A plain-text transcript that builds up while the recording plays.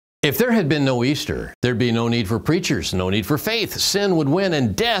If there had been no Easter, there'd be no need for preachers, no need for faith. Sin would win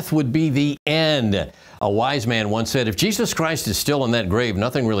and death would be the end. A wise man once said, if Jesus Christ is still in that grave,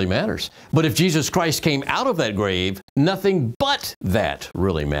 nothing really matters. But if Jesus Christ came out of that grave, nothing but that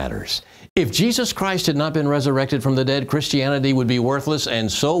really matters. If Jesus Christ had not been resurrected from the dead, Christianity would be worthless,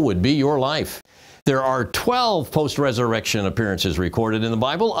 and so would be your life. There are 12 post-resurrection appearances recorded in the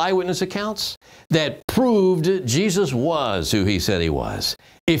Bible, eyewitness accounts, that proved Jesus was who he said he was.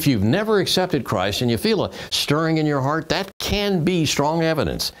 If you've never accepted Christ and you feel a stirring in your heart, that can be strong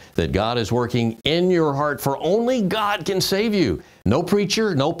evidence that God is working in your heart, for only God can save you. No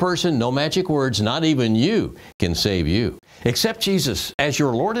preacher, no person, no magic words, not even you can save you. Accept Jesus as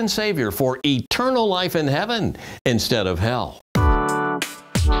your Lord and Savior for eternal life in heaven instead of hell.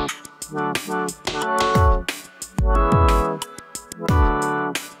 Wow.